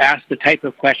ask the type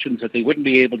of questions that they wouldn't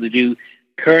be able to do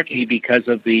currently because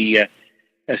of the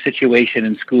situation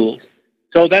in schools.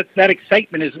 So that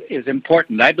excitement is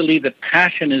important. I believe that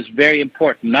passion is very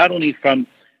important, not only from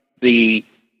the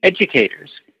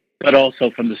educators, but also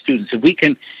from the students. If we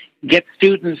can get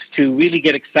students to really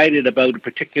get excited about a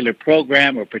particular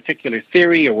program or particular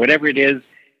theory or whatever it is,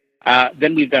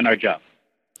 then we've done our job.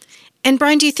 And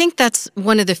Brian, do you think that's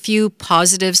one of the few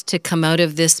positives to come out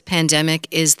of this pandemic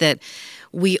is that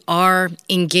we are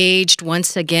engaged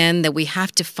once again, that we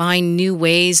have to find new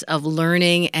ways of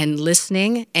learning and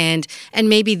listening, and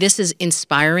maybe this is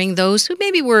inspiring those who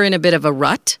maybe were in a bit of a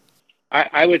rut?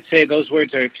 I would say those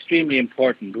words are extremely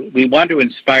important. We want to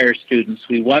inspire students.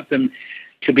 We want them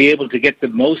to be able to get the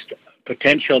most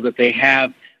potential that they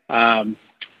have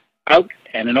out,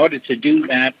 and in order to do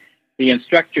that, the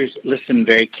instructors listen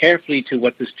very carefully to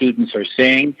what the students are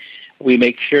saying. We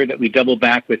make sure that we double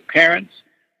back with parents.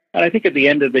 And I think at the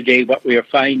end of the day, what we are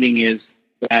finding is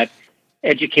that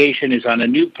education is on a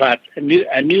new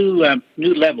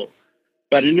level,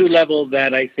 but a new level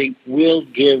that I think will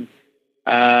give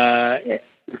the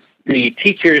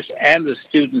teachers and the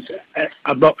students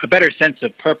a better sense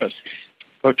of purpose.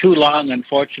 For too long,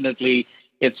 unfortunately,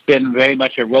 it's been very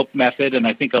much a rope method, and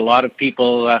I think a lot of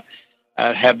people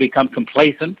have become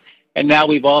complacent, and now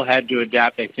we've all had to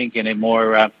adapt, I think, in a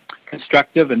more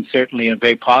constructive and certainly in a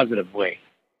very positive way.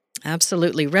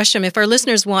 Absolutely. Resham, if our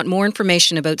listeners want more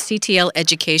information about CTL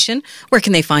education, where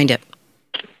can they find it?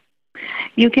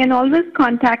 You can always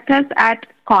contact us at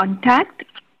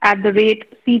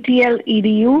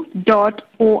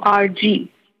contact@ctledu.org.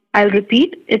 I'll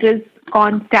repeat, it is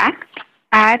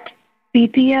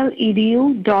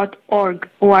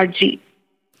contact@ctledu.org.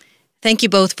 Thank you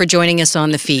both for joining us on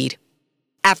The Feed.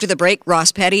 After the break,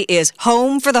 Ross Petty is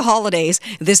home for the holidays.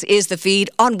 This is The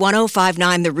Feed on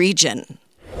 105.9 The Region.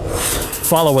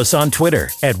 Follow us on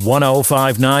Twitter at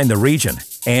 1059 The Region.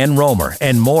 Ann Romer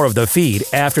and more of The Feed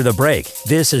after the break.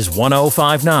 This is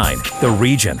 1059 The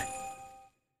Region.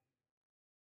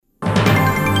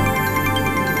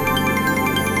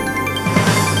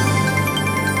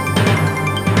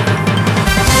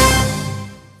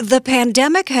 The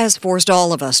pandemic has forced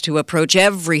all of us to approach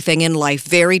everything in life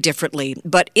very differently.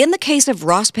 But in the case of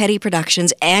Ross Petty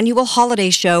Productions' annual holiday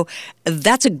show,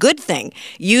 that's a good thing.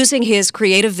 Using his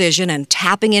creative vision and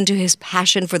tapping into his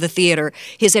passion for the theatre,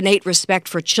 his innate respect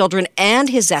for children, and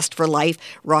his zest for life,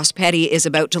 Ross Petty is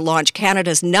about to launch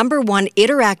Canada's #1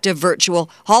 interactive virtual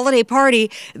holiday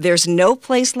party. There's no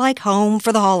place like home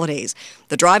for the holidays.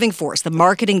 The driving force, the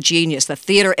marketing genius, the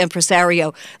theatre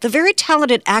impresario, the very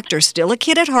talented actor, still a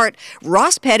kid at heart,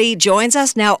 Ross Petty joins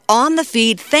us now on The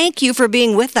Feed. Thank you for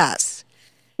being with us.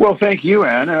 Well, thank you,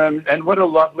 Anne, and what a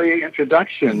lovely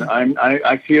introduction.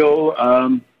 I feel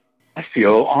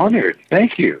honored.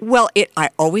 Thank you. Well, I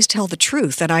always tell the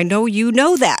truth, and I know you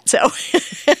know that. So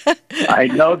I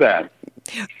know that.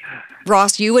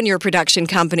 Ross, you and your production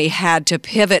company had to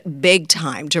pivot big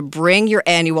time to bring your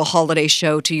annual holiday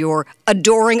show to your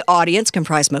adoring audience,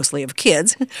 comprised mostly of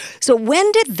kids. So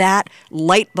when did that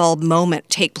light bulb moment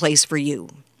take place for you?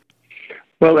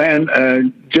 Well,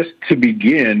 Anne, just to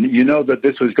begin, you know that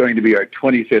this was going to be our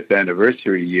 25th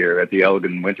anniversary year at the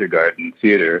Elgin Winter Garden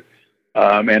Theatre.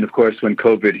 And of course, when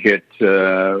COVID hit,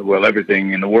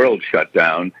 everything in the world shut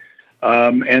down.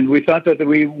 And we thought that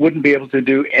we wouldn't be able to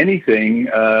do anything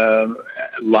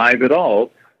live at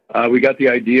all. We got the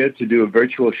idea to do a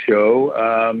virtual show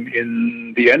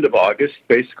in the end of August,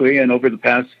 basically, and over the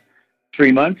past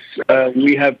 3 months,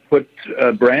 we have put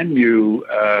a brand new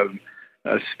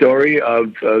story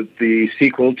of the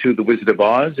sequel to The Wizard of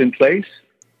Oz in place,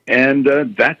 and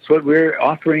that's what we're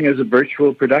offering as a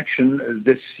virtual production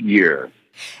this year.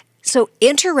 So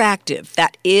interactive,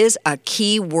 that is a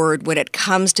key word when it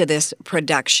comes to this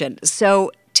production.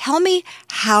 So tell me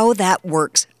how that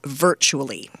works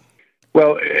virtually.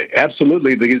 Well,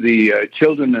 absolutely. The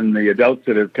children and the adults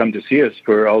that have come to see us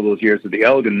for all those years at the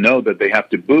Elgin know that they have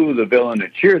to boo the villain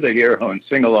and cheer the hero and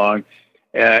sing along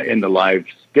in the live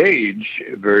stage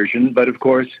version. But of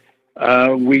course,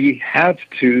 we have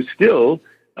to still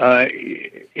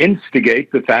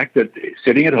instigate the fact that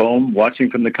sitting at home, watching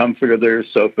from the comfort of their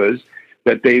sofas,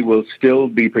 that they will still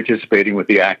be participating with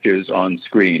the actors on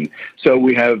screen. So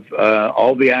we have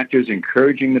all the actors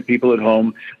encouraging the people at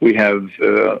home. We have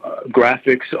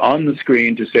graphics on the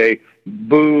screen to say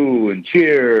boo and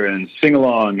cheer and sing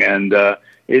along. And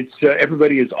it's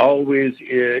everybody is always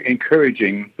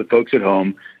encouraging the folks at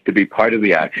home to be part of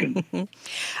the action.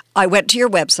 I went to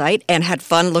your website and had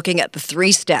fun looking at the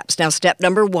 3 steps. Now, step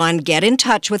number 1, get in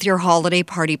touch with your holiday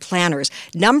party planners.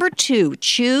 Number 2,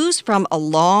 choose from a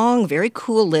long, very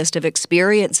cool list of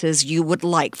experiences you would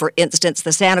like. For instance,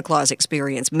 the Santa Claus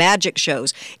experience, magic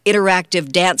shows,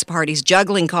 interactive dance parties,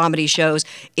 juggling comedy shows,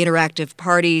 interactive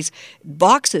parties,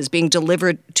 boxes being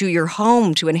delivered to your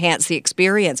home to enhance the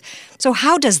experience. So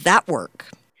how does that work?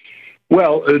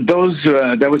 Well,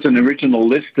 that was an original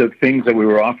list of things that we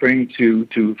were offering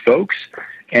to folks,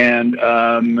 and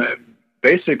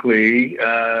basically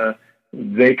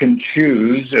they can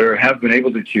choose or have been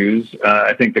able to choose.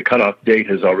 I think the cutoff date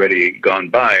has already gone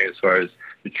by as far as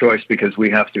the choice, because we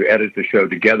have to edit the show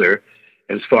together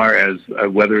as far as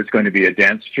whether it's going to be a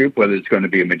dance troupe, whether it's going to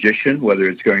be a magician, whether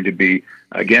it's going to be,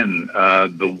 again,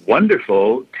 the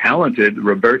wonderful, talented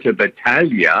Roberta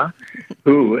Battaglia,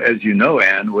 who, as you know,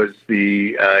 Anne, was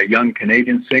the young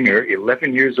Canadian singer,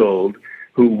 11 years old,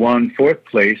 who won 4th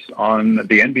place on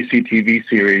the NBC TV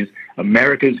series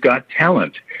America's Got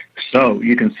Talent. So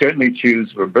you can certainly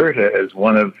choose Roberta as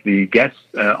one of the guests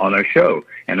on our show.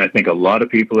 And I think a lot of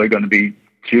people are going to be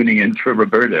tuning in for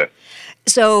Roberta.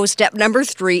 So step number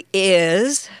 3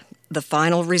 is the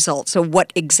final result. So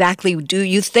what exactly do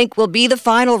you think will be the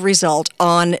final result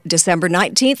on December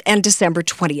 19th and December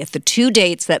 20th, the 2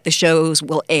 dates that the shows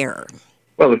will air?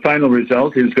 Well, the final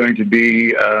result is going to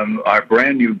be our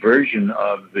brand new version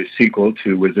of the sequel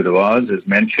to Wizard of Oz, as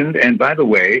mentioned. And by the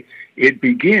way, it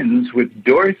begins with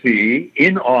Dorothy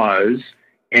in Oz,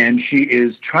 and she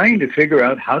is trying to figure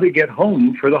out how to get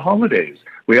home for the holidays.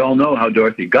 We all know how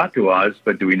Dorothy got to Oz,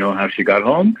 but do we know how she got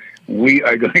home? We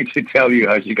are going to tell you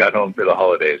how she got home for the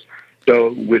holidays.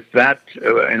 So with that,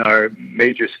 and our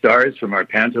major stars from our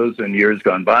pantos in years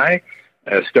gone by,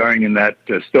 starring in that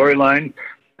storyline,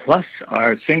 plus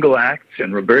our single acts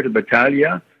and Roberta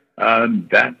Battaglia,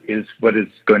 that is what is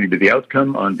going to be the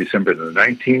outcome on December the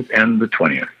 19th and the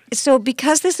 20th. So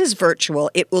because this is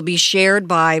virtual, it will be shared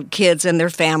by kids and their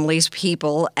families,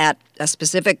 people, at a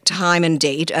specific time and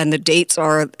date, and the dates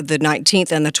are the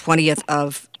 19th and the 20th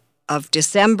of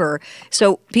December.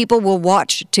 So people will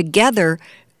watch together,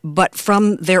 but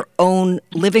from their own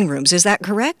living rooms. Is that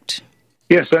correct?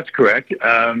 Yes, that's correct.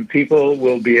 People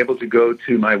will be able to go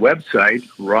to my website,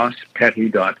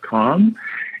 rosspetty.com,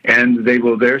 and they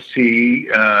will there see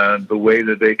the way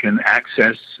that they can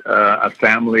access a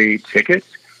family ticket,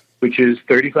 which is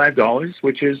 $35,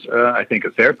 which is, I think, a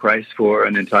fair price for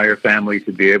an entire family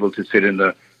to be able to sit in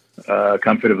the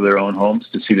comfort of their own homes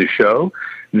to see the show.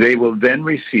 They will then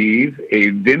receive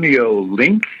a Vimeo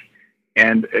link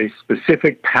and a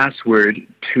specific password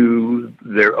to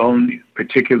their own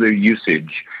particular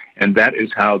usage, and that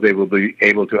is how they will be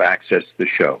able to access the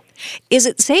show. Is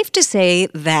it safe to say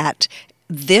that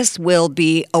this will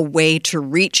be a way to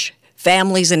reach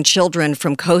families and children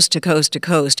from coast to coast to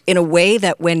coast in a way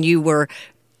that when you were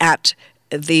at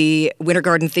the Winter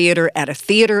Garden Theatre, at a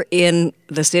theatre in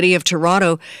the city of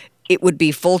Toronto, it would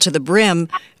be full to the brim,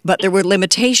 but there were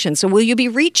limitations. So will you be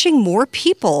reaching more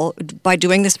people by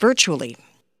doing this virtually?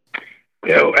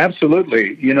 Oh,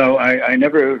 absolutely. You know, I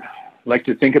never like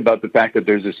to think about the fact that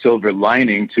there's a silver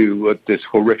lining to what this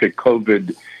horrific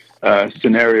COVID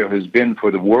scenario has been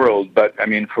for the world. But, I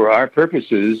mean, for our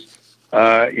purposes,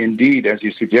 indeed, as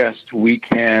you suggest, we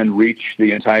can reach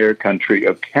the entire country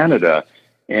of Canada.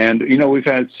 And, you know, we've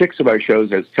had 6 of our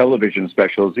shows as television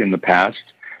specials in the past.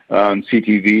 on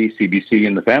CTV, CBC,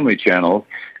 and the Family Channel.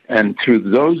 And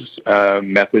through those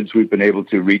methods, we've been able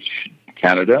to reach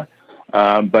Canada.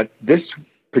 But this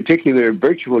particular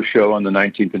virtual show on the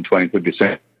 19th and 20th of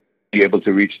December will be able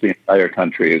to reach the entire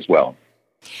country as well.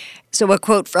 So a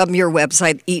quote from your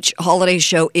website, each holiday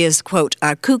show is, quote,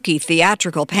 a kooky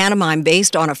theatrical pantomime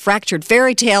based on a fractured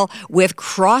fairy tale with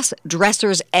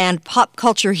cross-dressers and pop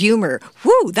culture humor.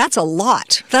 Whew, that's a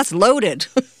lot. That's loaded.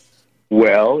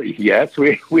 Well, yes,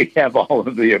 we have all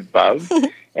of the above.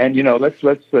 And, let's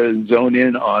zone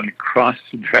in on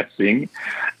cross-dressing.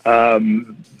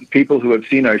 People who have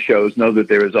seen our shows know that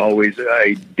there is always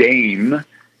a dame,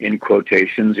 in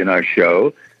quotations, in our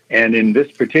show. And in this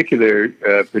particular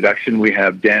production, we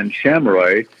have Dan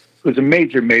Shamroy, who's a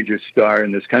major, major star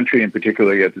in this country, and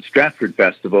particularly at the Stratford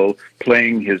Festival,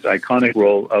 playing his iconic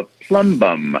role of Plum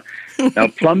Bum. Now,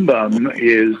 Plum Bum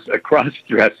is a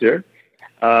cross-dresser.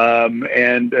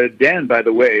 And Dan, by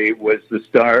the way, was the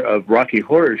star of Rocky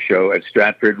Horror Show at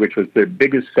Stratford, which was their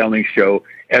biggest selling show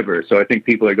ever. So I think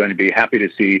people are going to be happy to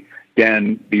see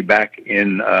Dan be back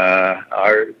in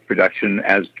our production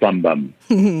as Plum Bum.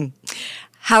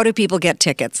 How do people get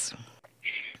tickets?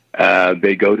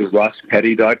 They go to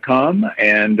rosspetty.com,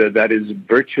 and that is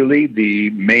virtually the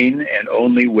main and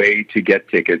only way to get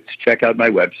tickets. Check out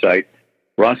my website,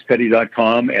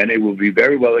 rosspetty.com, and it will be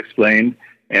very well explained,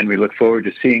 and we look forward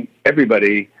to seeing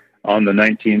everybody on the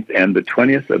 19th and the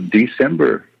 20th of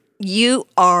December. You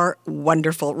are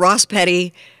wonderful. Ross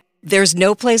Petty, there's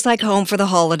no place like home for the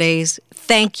holidays.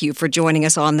 Thank you for joining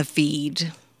us on the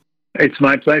feed. It's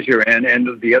my pleasure.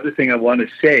 And the other thing I want to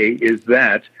say is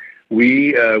that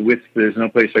we, with There's No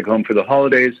Place Like Home for the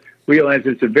Holidays, realize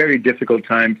it's a very difficult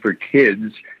time for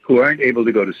kids who aren't able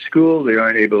to go to school. They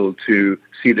aren't able to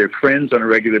see their friends on a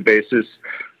regular basis.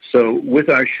 So with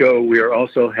our show, we are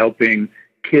also helping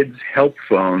Kids Help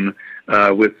Phone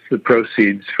with the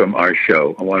proceeds from our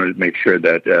show. I wanted to make sure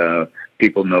that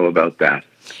people know about that.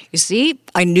 You see,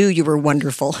 I knew you were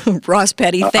wonderful. Ross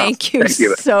Petty, thank you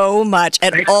so much.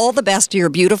 And all the best to your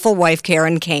beautiful wife,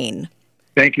 Karen Kane.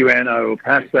 Thank you, Anne. I will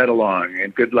pass that along.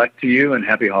 And good luck to you and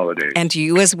happy holidays. And to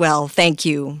you as well. Thank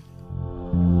you.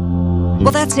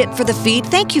 Well, that's it for the feed.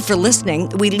 Thank you for listening.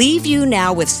 We leave you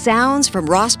now with sounds from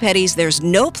Ross Petty's There's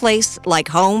No Place Like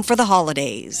Home for the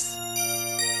Holidays.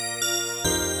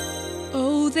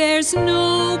 Oh, there's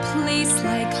no place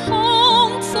like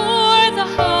home for the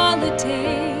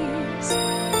holidays.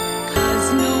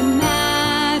 'Cause no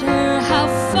matter how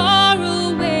far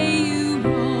away you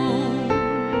roam,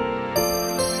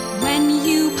 when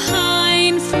you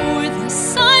pine for the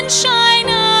sunshine